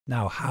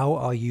Now, how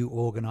are you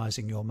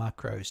organizing your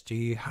macros? Do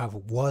you have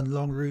one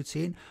long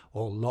routine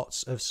or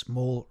lots of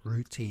small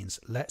routines?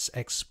 Let's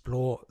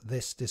explore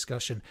this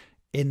discussion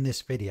in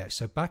this video.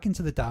 So back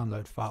into the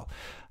download file.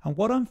 And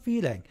what I'm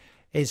feeling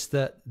is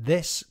that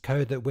this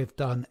code that we've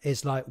done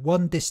is like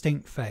one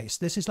distinct phase.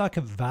 This is like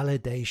a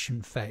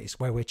validation phase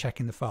where we're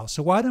checking the file.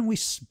 So why don't we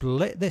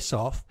split this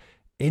off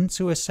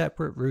into a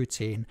separate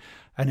routine,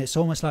 and it's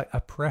almost like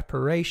a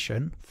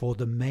preparation for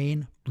the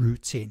main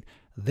routine.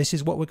 This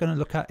is what we're going to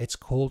look at. It's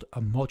called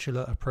a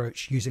modular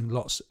approach using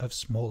lots of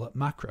smaller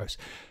macros.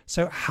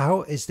 So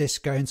how is this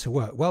going to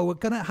work? Well, we're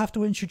going to have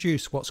to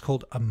introduce what's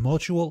called a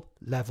module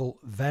level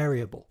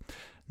variable.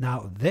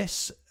 Now,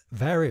 this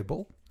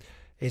variable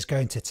is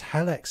going to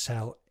tell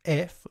Excel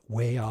if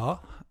we are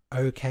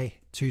okay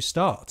to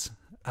start.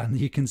 And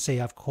you can see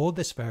I've called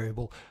this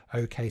variable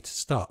okay to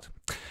start.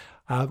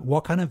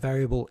 What kind of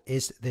variable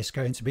is this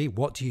going to be?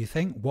 What do you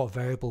think? What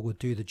variable would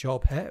do the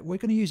job here? We're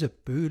going to use a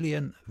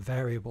Boolean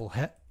variable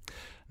here.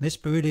 This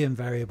Boolean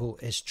variable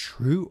is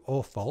true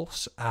or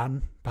false,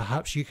 and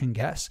perhaps you can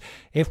guess,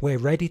 if we're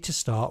ready to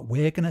start,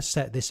 we're going to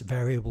set this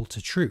variable to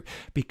true.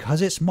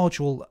 Because it's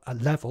module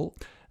level,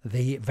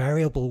 the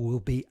variable will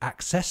be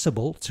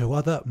accessible to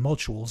other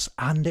modules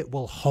and it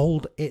will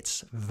hold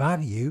its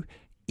value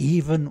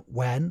even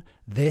when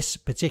this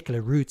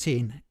particular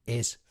routine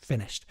is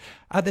finished.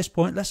 At this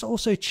point, let's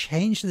also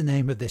change the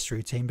name of this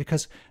routine,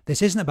 because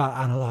this isn't about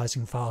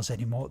analyzing files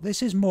anymore.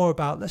 This is more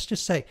about, let's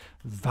just say,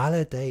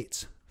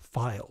 validate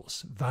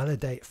files.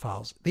 Validate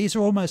files. These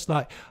are almost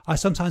like, I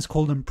sometimes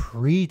call them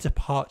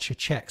pre-departure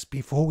checks.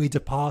 Before we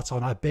depart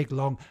on our big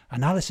long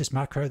analysis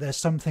macro, there's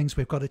some things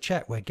we've got to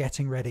check. We're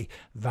getting ready.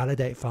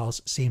 Validate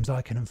files seems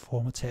like an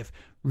informative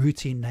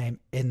routine name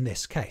in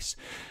this case.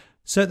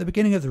 So at the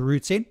beginning of the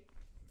routine,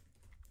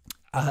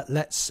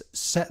 let's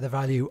set the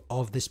value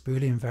of this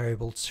Boolean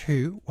variable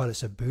to, well,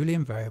 it's a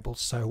Boolean variable,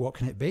 so what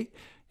can it be?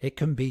 It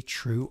can be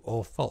true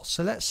or false.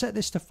 So let's set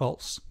this to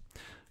false,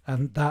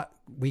 and that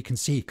we can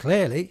see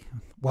clearly,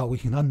 well, we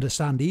can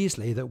understand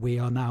easily that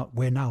we're now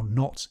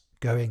not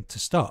going to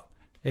start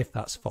if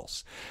that's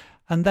false.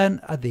 And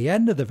then at the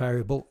end of the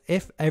variable,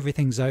 if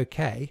everything's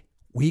okay,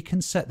 we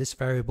can set this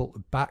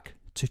variable back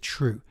to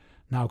true.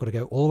 Now I've got to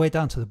go all the way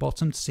down to the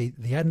bottom to see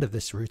the end of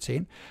this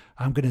routine.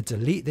 I'm going to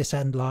delete this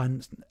end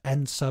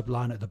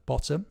subline at the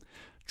bottom,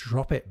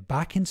 drop it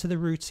back into the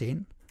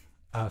routine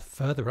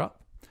further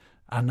up.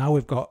 And now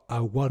we've got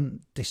one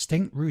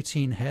distinct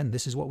routine here. And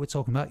this is what we're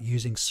talking about,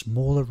 using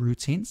smaller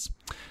routines.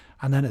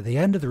 And then at the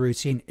end of the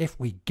routine, if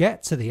we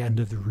get to the end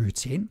of the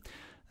routine,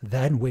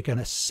 then we're going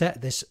to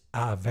set this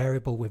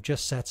variable we've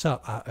just set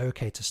up, our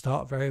OK to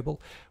start variable.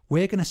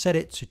 We're going to set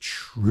it to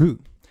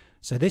true.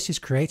 So this is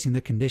creating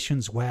the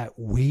conditions where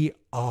we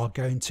are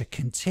going to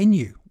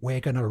continue. We're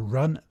going to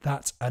run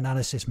that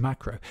analysis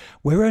macro.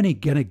 We're only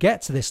going to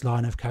get to this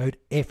line of code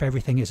if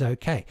everything is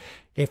okay.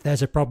 If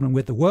there's a problem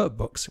with the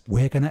workbooks,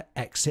 we're going to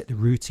exit the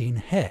routine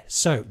here.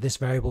 So this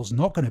variable is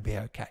not going to be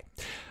okay.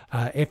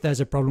 If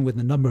there's a problem with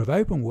the number of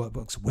open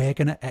workbooks, we're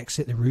going to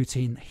exit the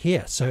routine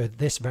here. So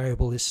this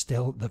variable is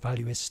still, the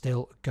value is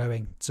still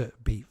going to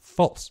be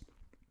false.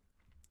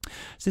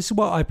 So this is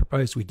what I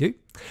propose we do.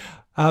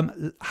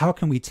 How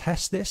can we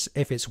test this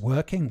if it's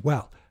working?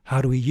 Well,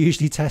 how do we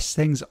usually test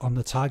things on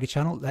the Tiger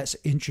channel? Let's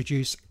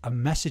introduce a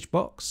message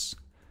box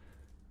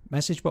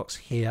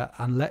here,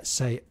 and let's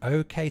say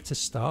OK to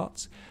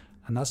start.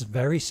 And that's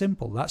very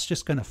simple. That's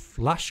just going to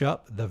flash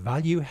up the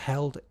value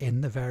held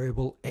in the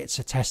variable. It's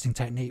a testing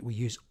technique we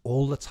use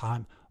all the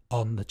time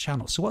on the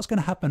channel. So what's going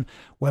to happen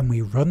when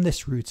we run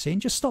this routine?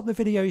 Just stop the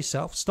video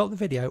yourself. Stop the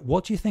video.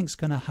 What do you think is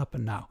going to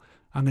happen now?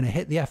 I'm going to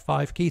hit the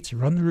F5 key to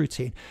run the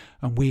routine,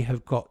 and we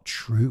have got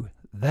true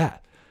there.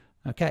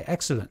 Okay,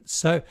 excellent.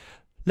 So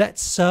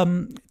let's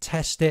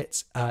test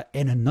it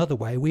in another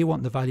way. We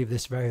want the value of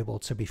this variable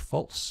to be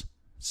false.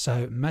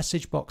 So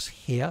message box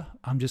here,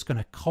 I'm just going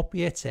to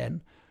copy it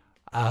in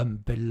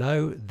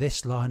below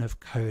this line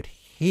of code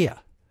here.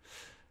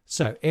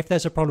 So if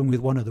there's a problem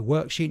with one of the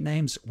worksheet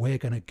names, we're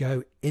going to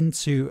go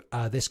into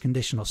this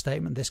conditional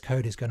statement. This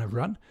code is going to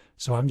run.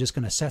 So I'm just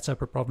going to set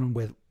up a problem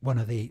with one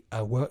of the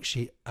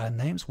worksheet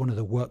names, one of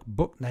the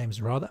workbook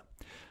names rather.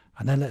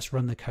 And then let's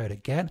run the code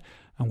again.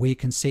 And we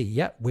can see,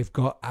 yep, we've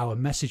got our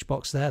message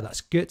box there.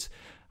 That's good.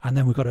 And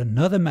then we've got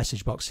another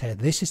message box here.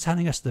 This is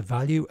telling us the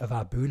value of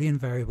our Boolean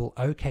variable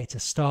OK to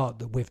start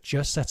that we've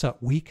just set up.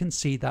 We can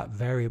see that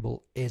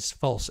variable is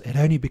false. It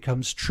only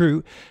becomes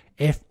true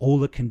if all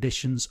the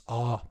conditions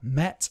are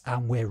met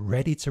and we're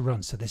ready to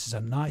run. So this is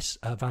a nice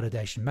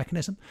validation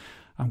mechanism.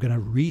 I'm going to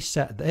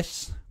reset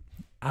this,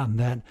 and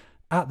then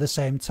at the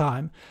same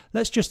time,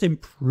 let's just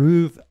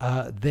improve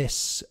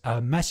this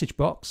message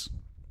box.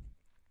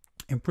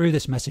 Improve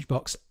this message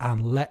box,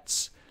 and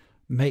let's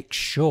make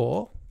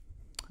sure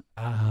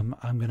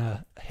I'm going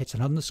to hit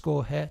an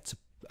underscore here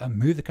to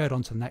move the code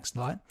onto the next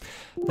line.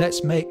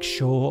 Let's make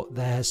sure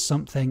there's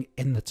something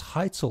in the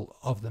title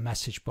of the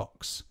message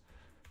box.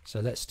 So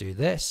let's do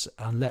this,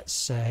 and let's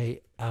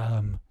say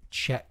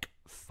check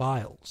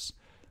files.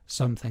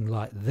 something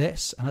like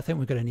this. And I think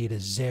we're going to need a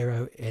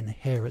 0 in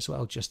here as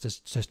well, just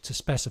to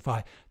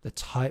specify the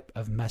type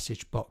of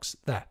message box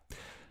there.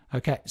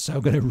 Okay, so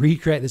I'm going to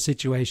recreate the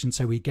situation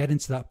so we get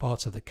into that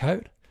part of the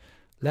code.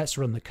 Let's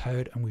run the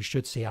code and we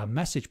should see our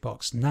message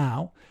box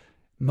now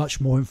much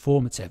more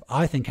informative.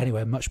 I think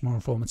anyway, much more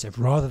informative.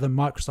 Rather than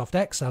Microsoft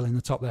Excel in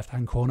the top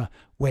left-hand corner,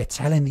 we're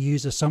telling the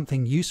user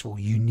something useful.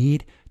 You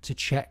need to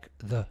check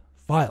the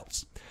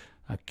files.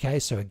 Okay,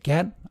 so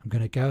again, I'm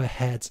going to go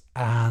ahead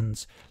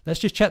and let's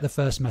just check the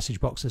first message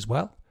box as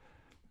well.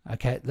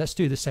 Okay, let's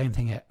do the same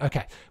thing here.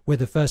 Okay, with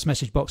the first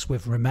message box,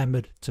 we've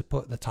remembered to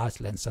put the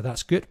title in, so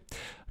that's good.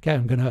 Okay,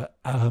 I'm going to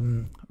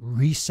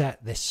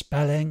reset this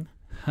spelling.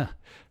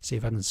 See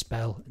if I can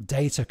spell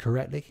data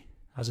correctly.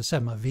 As I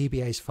said, my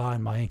VBA is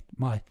fine.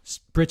 My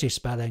British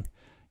spelling,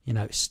 you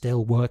know,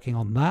 still working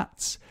on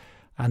that.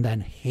 And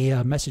then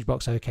here, message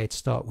box okay to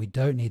start. We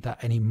don't need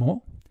that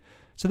anymore.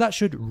 So that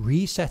should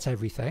reset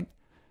everything.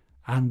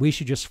 And we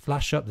should just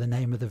flash up the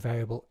name of the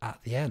variable at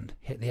the end.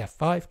 Hit the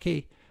F5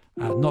 key.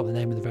 Not the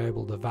name of the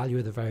variable, the value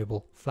of the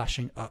variable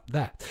flashing up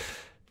there.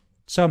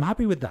 So I'm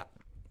happy with that.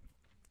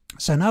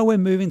 So now we're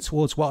moving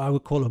towards what I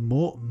would call a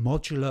more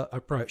modular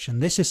approach.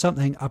 And this is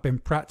something I've been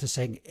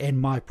practicing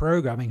in my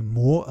programming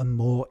more and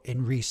more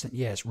in recent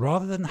years.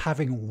 Rather than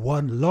having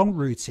one long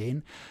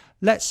routine,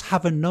 let's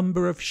have a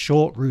number of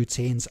short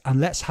routines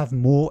and let's have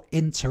more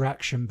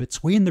interaction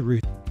between the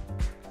routines.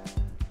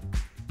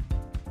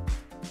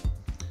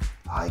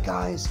 Hi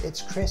guys,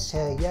 it's Chris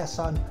here. Yes,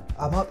 I'm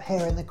up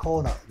here in the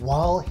corner.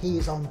 While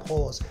he's on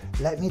pause,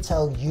 let me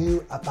tell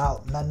you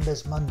about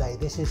Members Monday.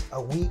 This is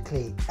a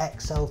weekly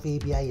Excel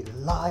VBA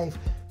live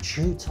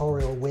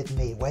tutorial with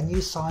me. When you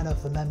sign up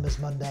for Members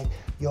Monday,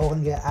 you're going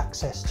to get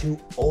access to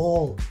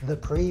all the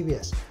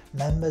previous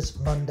Members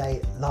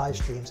Monday live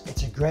streams.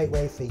 It's a great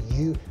way for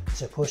you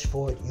to push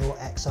forward your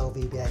Excel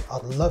VBA.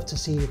 I'd love to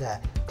see you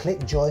there.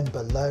 Click join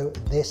below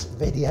this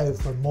video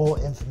for more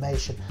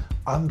information.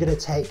 I'm going to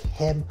take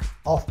him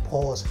off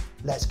pause.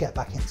 Let's get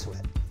back into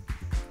it.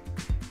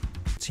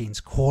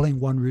 Routines, calling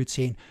one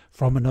routine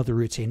from another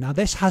routine. Now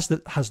this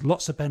has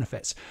lots of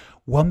benefits.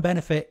 One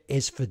benefit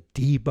is for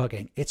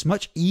debugging. It's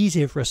much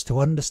easier for us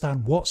to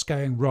understand what's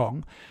going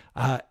wrong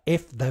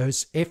if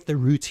the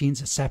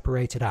routines are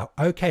separated out.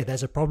 Okay,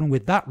 there's a problem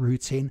with that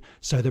routine,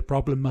 so the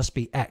problem must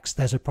be X.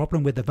 There's a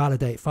problem with the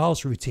validate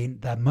files routine.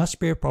 There must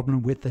be a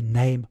problem with the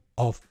name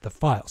of the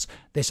files.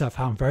 This I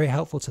found very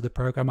helpful to the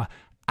programmer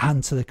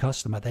and to the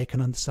customer. They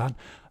can understand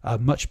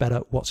much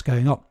better what's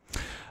going on.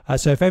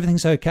 So if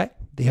everything's okay,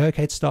 the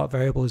okay to start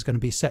variable is going to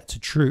be set to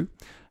true.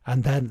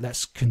 And then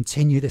let's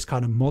continue this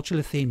kind of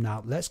modular theme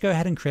now. Let's go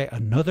ahead and create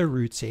another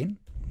routine.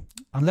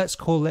 And let's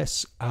call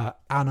this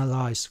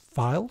analyze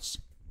files.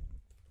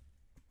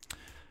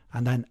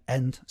 And then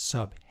end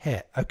sub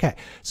here. Okay,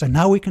 so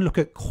now we can look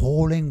at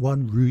calling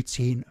one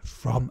routine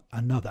from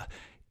another.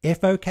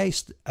 If okay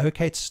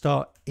to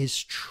start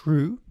is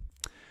true,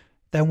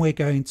 then we're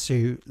going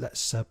to,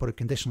 let's put a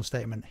conditional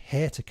statement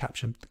here to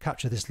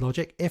capture this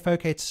logic. If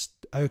okay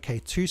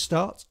to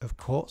start, of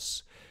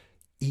course,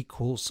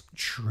 equals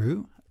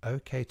true.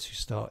 Okay to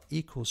start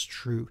equals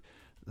true.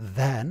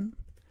 Then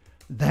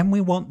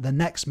we want the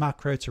next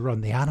macro to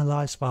run, the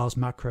analyze files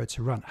macro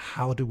to run.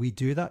 How do we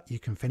do that? You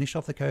can finish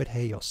off the code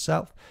here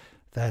yourself.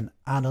 Then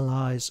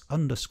analyze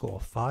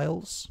underscore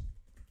files.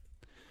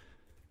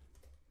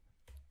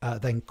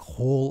 Then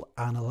call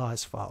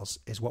analyze files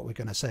is what we're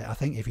going to say. I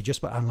think if you just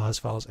put analyze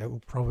files, it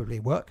will probably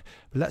work.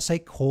 But let's say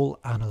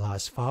call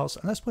analyze files,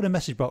 and let's put a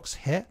message box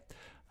here,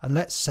 and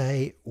let's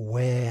say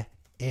we're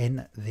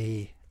in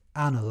the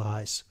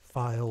analyze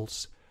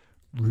files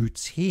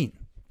routine.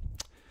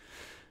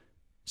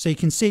 So you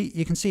can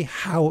see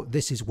how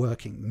this is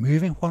working,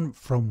 moving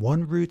from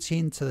one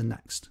routine to the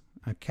next.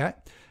 Okay,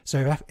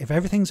 so if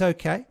everything's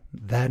okay,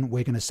 then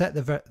we're going to set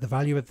the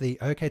value of the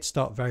okay to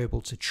start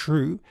variable to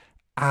true,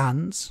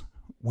 and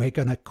we're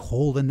going to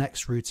call the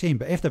next routine.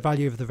 But if the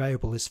value of the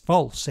variable is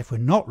false, if we're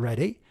not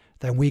ready,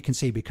 then we can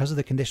see because of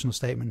the conditional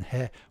statement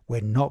here,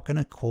 we're not going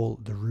to call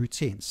the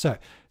routine. So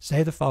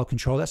save the file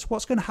control. That's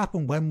what's going to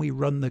happen when we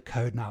run the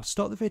code now.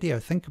 Stop the video,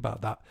 think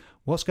about that.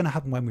 What's going to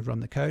happen when we run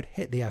the code?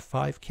 Hit the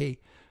F5 key,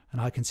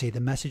 and I can see the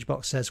message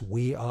box says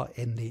we are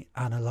in the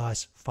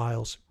analyze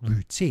files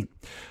routine.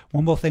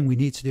 One more thing we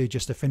need to do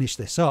just to finish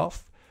this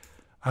off.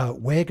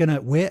 We're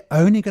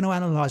only going to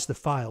analyze the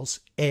files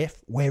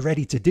if we're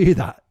ready to do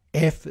that.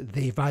 If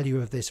the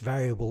value of this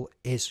variable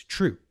is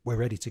true, we're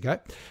ready to go.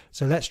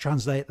 So let's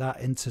translate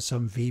that into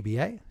some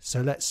VBA.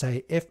 So let's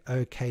say if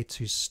okay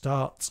to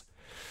start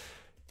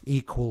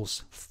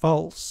equals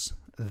false,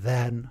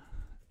 then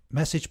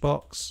message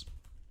box,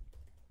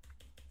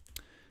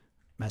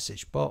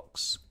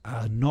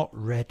 not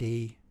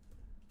ready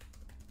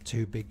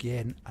to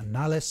begin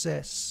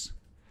analysis.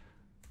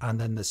 And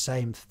then the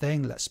same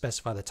thing, let's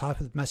specify the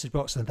type of the message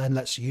box, and then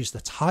let's use the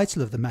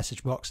title of the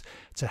message box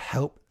to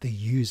help the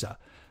user.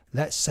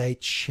 Let's say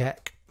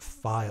check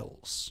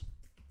files.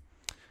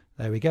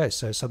 There we go.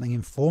 So something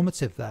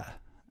informative there.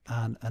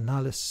 And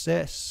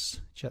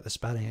analysis, check the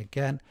spelling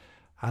again.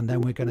 and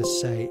then we're going to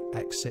say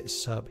exit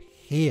sub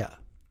here.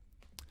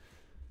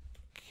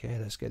 Okay,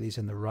 let's get these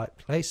in the right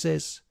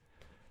places,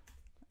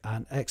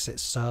 and exit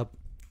sub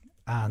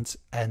and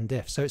end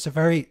if. So it's a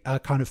very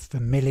kind of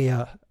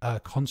familiar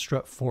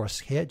construct for us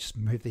here. Just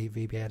move the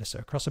VBA editor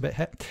across a bit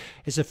here.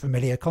 It's a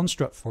familiar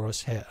construct for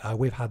us here.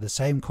 We've had the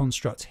same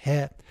construct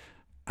here,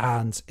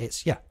 and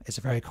it's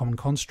a very common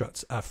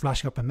construct.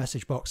 Flashing up a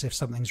message box if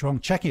something's wrong,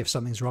 checking if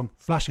something's wrong,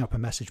 flashing up a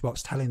message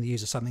box, telling the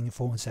user something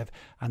informative,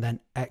 and then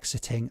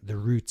exiting the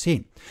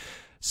routine.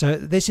 So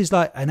this is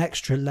like an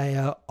extra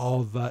layer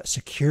of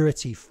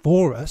security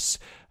for us,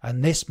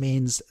 and this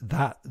means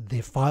that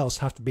the files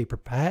have to be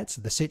prepared,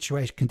 the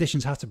situation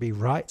conditions have to be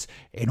right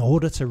in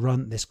order to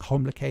run this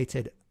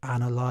complicated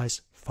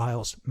analyze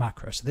files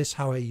macro. So this is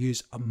how I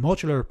use a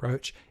modular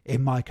approach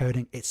in my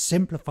coding. It's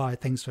simplified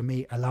things for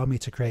me, allow me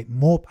to create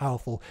more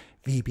powerful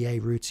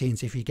VBA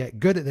routines. If you get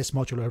good at this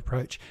modular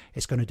approach,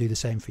 it's going to do the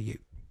same for you.